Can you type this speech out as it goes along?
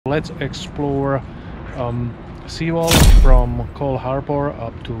let's explore Seawall from Coal Harbour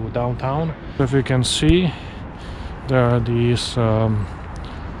up to downtown. If you can see, there are these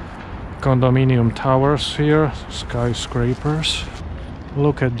condominium towers here, skyscrapers.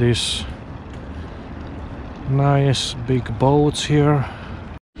 Look at these nice big boats here.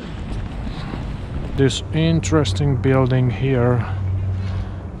 This interesting building here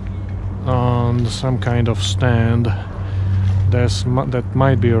on some kind of stand. That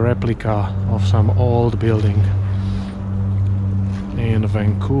might be a replica of some old building in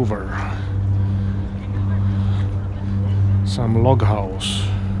Vancouver. Some log house.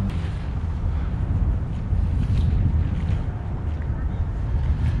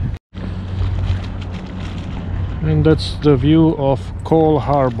 And that's the view of Coal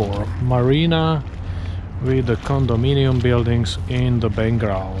Harbour Marina with the condominium buildings in the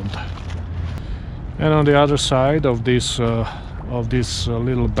background. And on the other side of this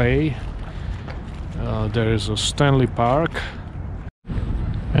little bay, there is a Stanley Park.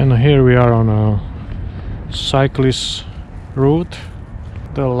 And here we are on a cyclist route.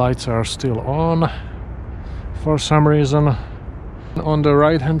 The lights are still on for some reason. On the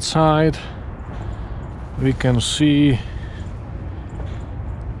right hand side we can see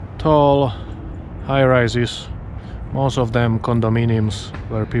tall high-rises, most of them condominiums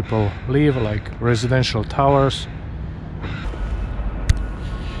where people live, like residential towers.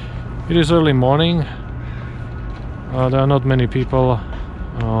 It is early morning. There are not many people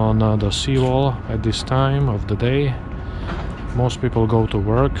on the seawall at this time of the day. Most people go to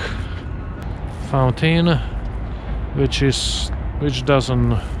work. Fountain, which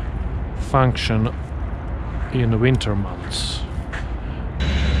doesn't function in winter months.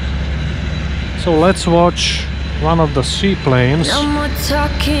 So let's watch one of the seaplanes. No more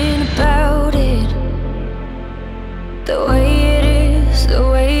talking about it. The way it is, the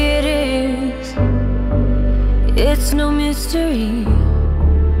way it is. It's no mystery.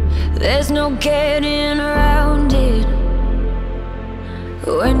 There's no getting around it.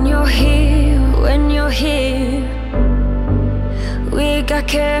 When you're here, we got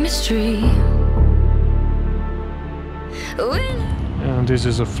chemistry. And this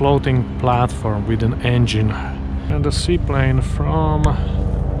is a floating platform with an engine. And a seaplane from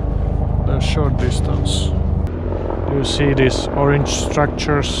the short distance. You see these orange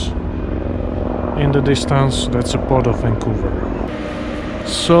structures in the distance? That's the port of Vancouver.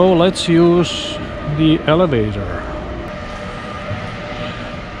 So let's use the elevator.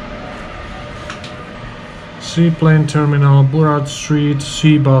 Seaplane Terminal, Burrard Street,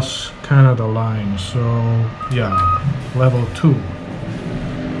 Seabus, Canada line. So yeah, level 2.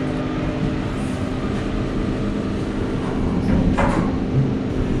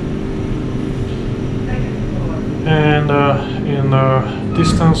 And in the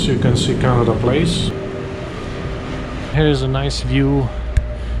distance you can see Canada Place. Here is a nice view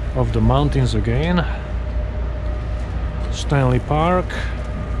of the mountains again. Stanley Park.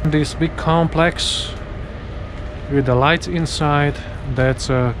 This big complex with the lights inside, that's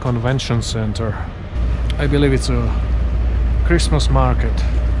a convention center. I believe it's a Christmas market.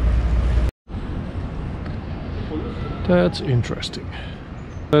 That's interesting.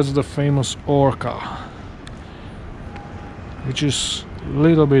 That's the famous orca, which is a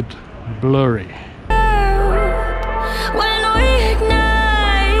little bit blurry. When we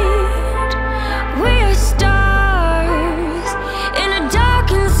ignite, we're stars in a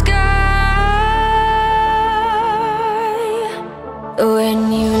darkened sky.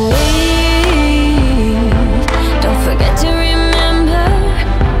 When you leave, don't forget to remember.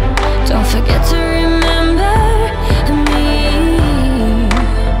 Don't forget to remember me.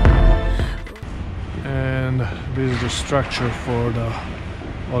 And this is the structure for the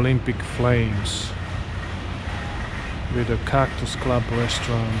Olympic Flames, with a Cactus Club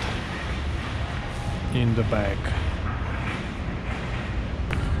restaurant in the back.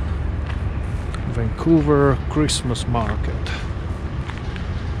 Vancouver Christmas market.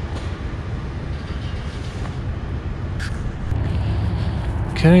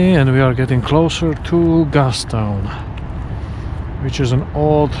 Okay, and we are getting closer to Gastown, which is an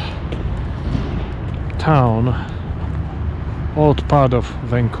old town, old part of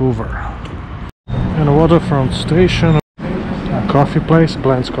Vancouver. And a waterfront station, a coffee place,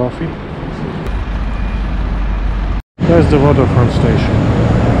 Blends Coffee. That's the waterfront station.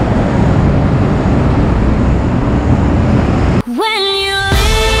 When you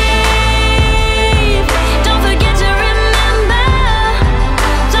leave, don't forget to remember.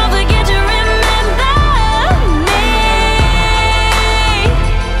 Don't forget to remember me.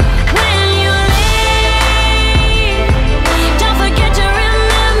 When you leave, don't forget to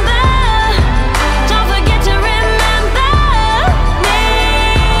remember.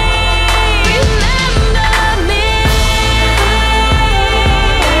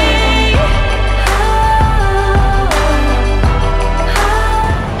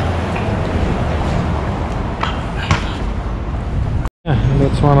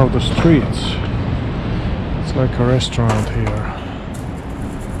 It's one of the streets. It's like a restaurant here.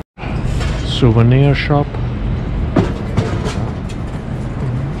 Souvenir shop.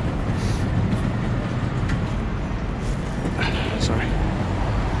 Sorry.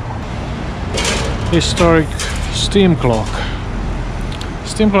 Historic steam clock.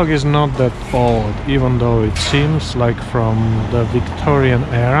 Steam clock is not that old, even though it seems like from the Victorian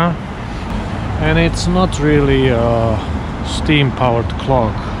era, and it's not really a steam powered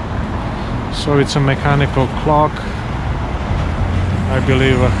clock, so it's a mechanical clock, I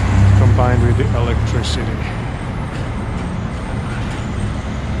believe, combined with the electricity.